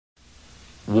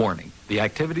Warning, the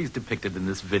activities depicted in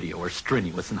this video are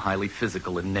strenuous and highly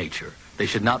physical in nature. They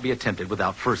should not be attempted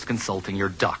without first consulting your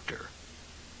doctor.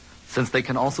 Since they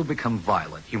can also become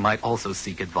violent, you might also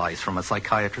seek advice from a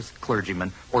psychiatrist,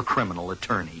 clergyman, or criminal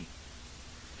attorney.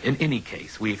 In any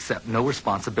case, we accept no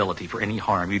responsibility for any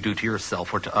harm you do to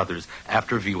yourself or to others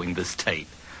after viewing this tape.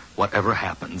 Whatever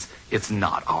happens, it's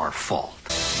not our fault.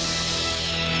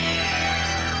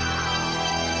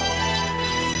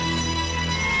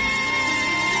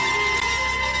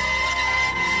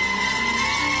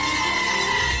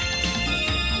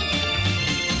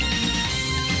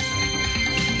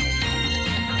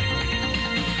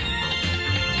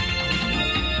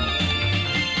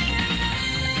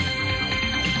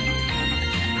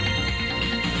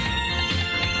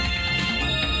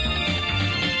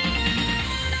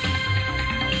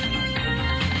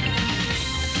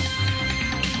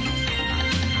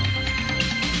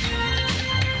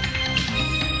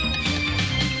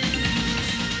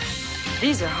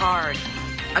 These are hard.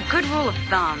 A good rule of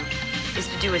thumb is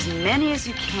to do as many as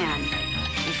you can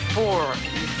before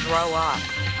you throw up.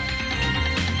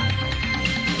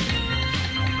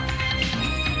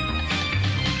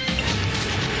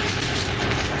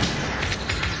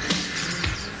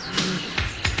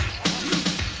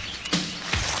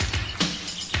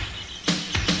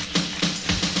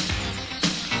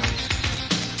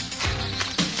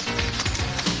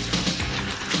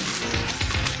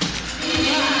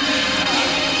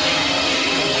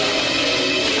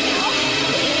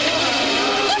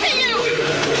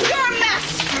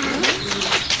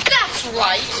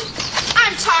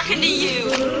 To you.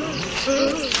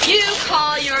 You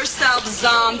call yourselves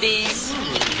zombies?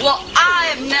 Well,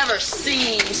 I have never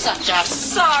seen such a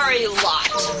sorry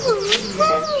lot.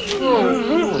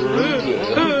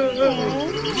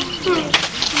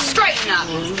 Straighten up.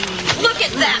 Look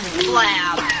at that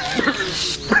flab.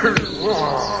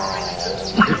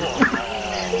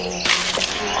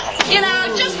 You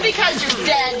know, just because you're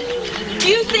dead, do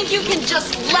you think you can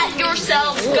just let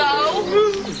yourselves go?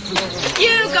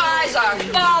 You guys are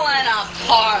falling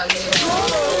apart.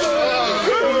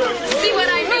 See what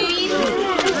I mean?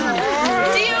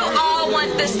 Do you all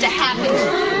want this to happen?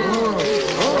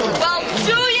 Well,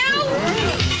 do you?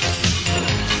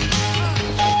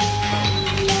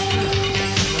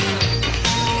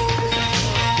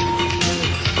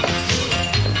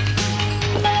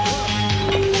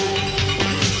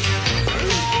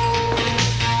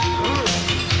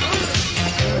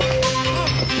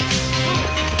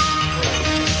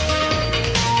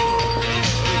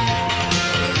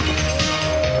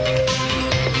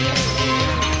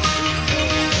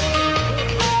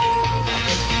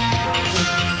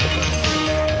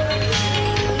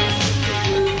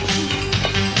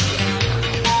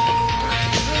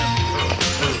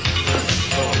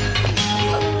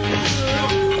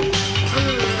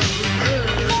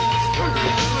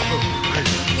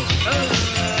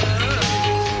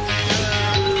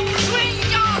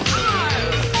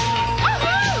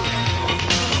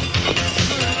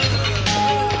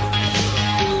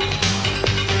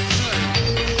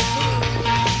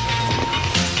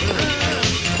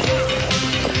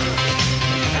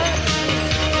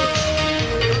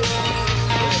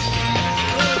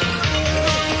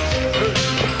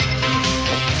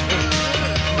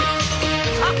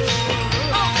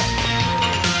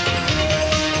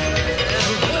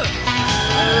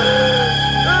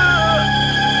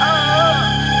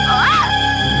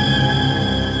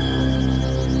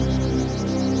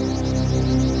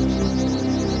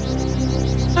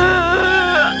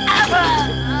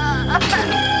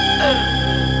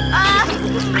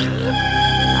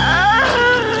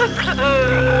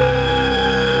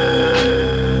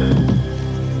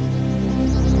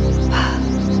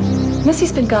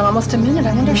 Missy's been gone almost a minute.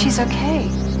 I wonder if she's okay.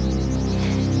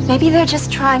 Maybe they're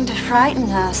just trying to frighten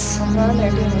us.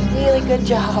 They're doing a really good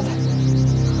job.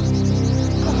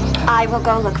 I will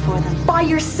go look for them. By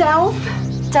yourself?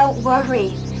 Don't worry.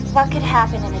 What could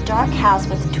happen in a dark house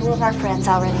with 2 of our friends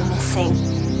already missing?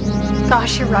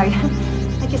 Gosh, you're right.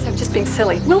 I guess I'm just being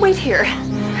silly. We'll wait here.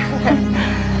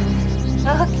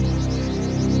 Okay.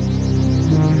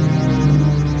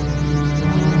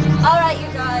 All right, you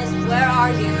guys, where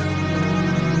are you?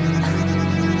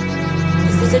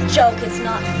 This is a joke, it's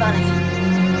not funny.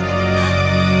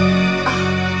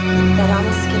 Oh, that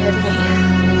almost scared me.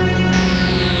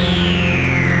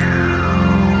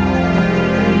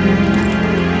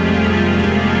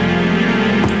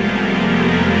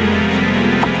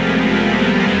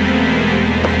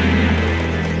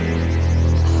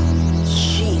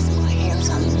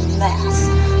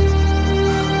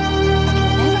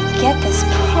 Get this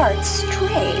part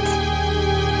straight.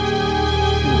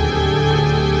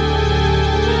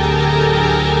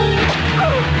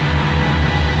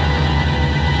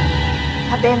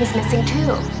 Bambi's missing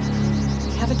too.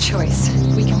 We have a choice.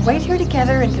 We can wait here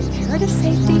together in comparative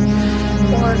safety,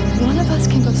 or one of us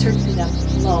can go search for them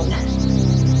alone.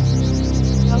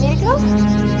 You want me to go?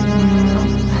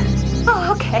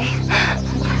 Oh, okay.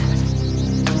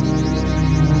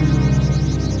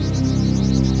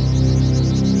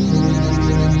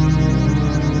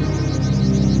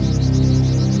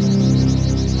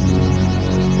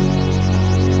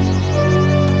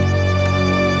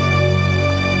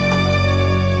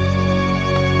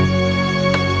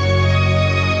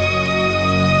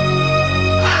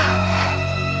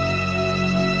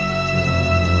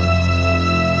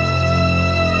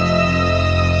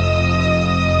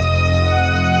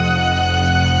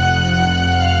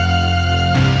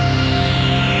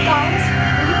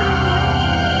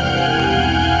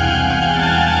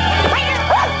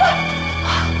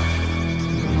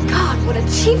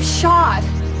 Cheap shot.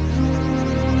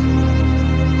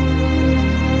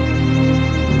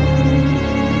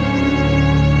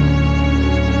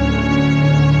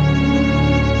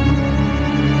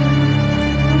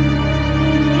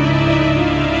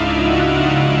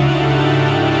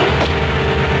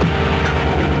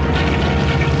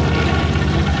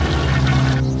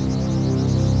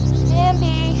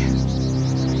 Bambi.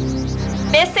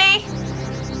 Missy.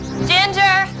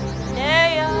 Ginger.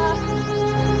 Linnea.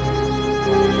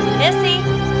 Missy?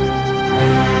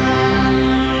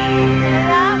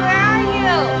 Linnea, where are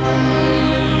you?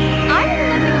 I'm in the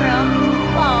living room,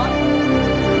 alone.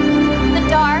 In the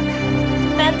dark,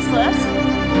 defenseless.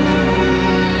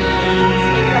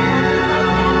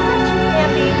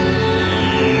 Bambi.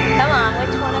 Come on,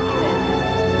 which one of you is it?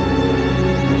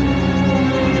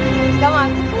 Come on,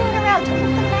 quit fooling around. Take off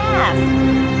the mask.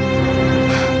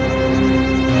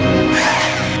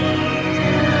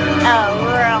 Oh,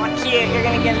 real cute. You're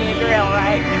gonna give me a drill,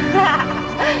 right?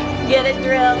 Get it,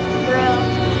 drill.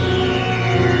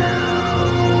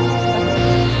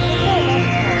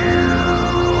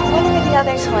 I wonder where the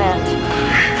others went.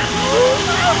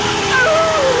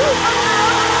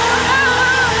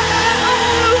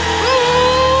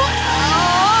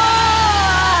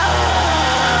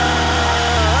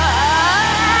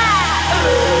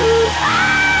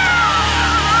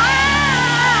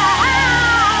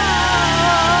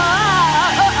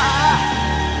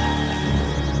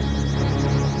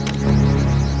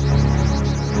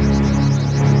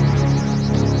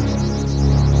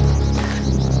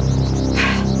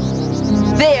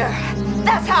 There!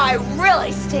 That's how I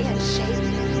really stay in shape.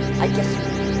 I guess you're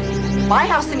not in my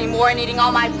house anymore and eating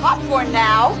all my popcorn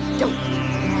now. Don't you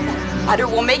know that butter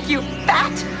will make you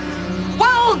fat?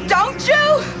 Well, don't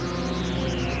you?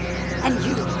 And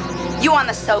you on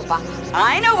the sofa.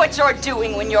 I know what you're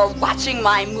doing when you're watching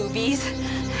my movies.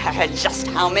 Just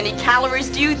how many calories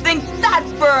do you think that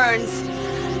burns?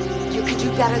 You can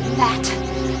do better than that.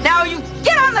 Now you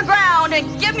get on the ground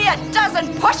and give me a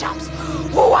dozen push-ups.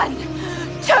 1,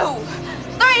 2,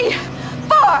 3,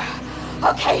 4.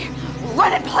 Okay,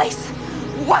 run in place.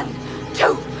 1,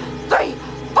 2, 3,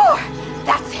 4.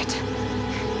 That's it.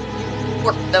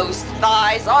 Work those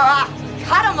thighs or I'll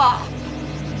cut them off.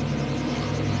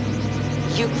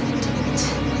 You can do it.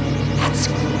 That's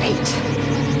great.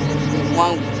 It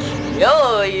won't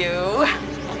kill you.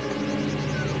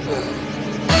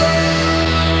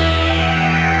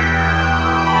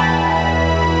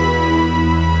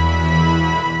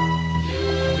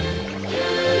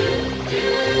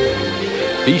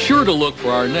 Be sure to look for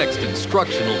our next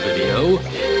instructional video,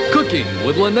 Cooking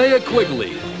with Linnea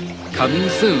Quigley, coming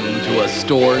soon to a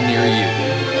store near you.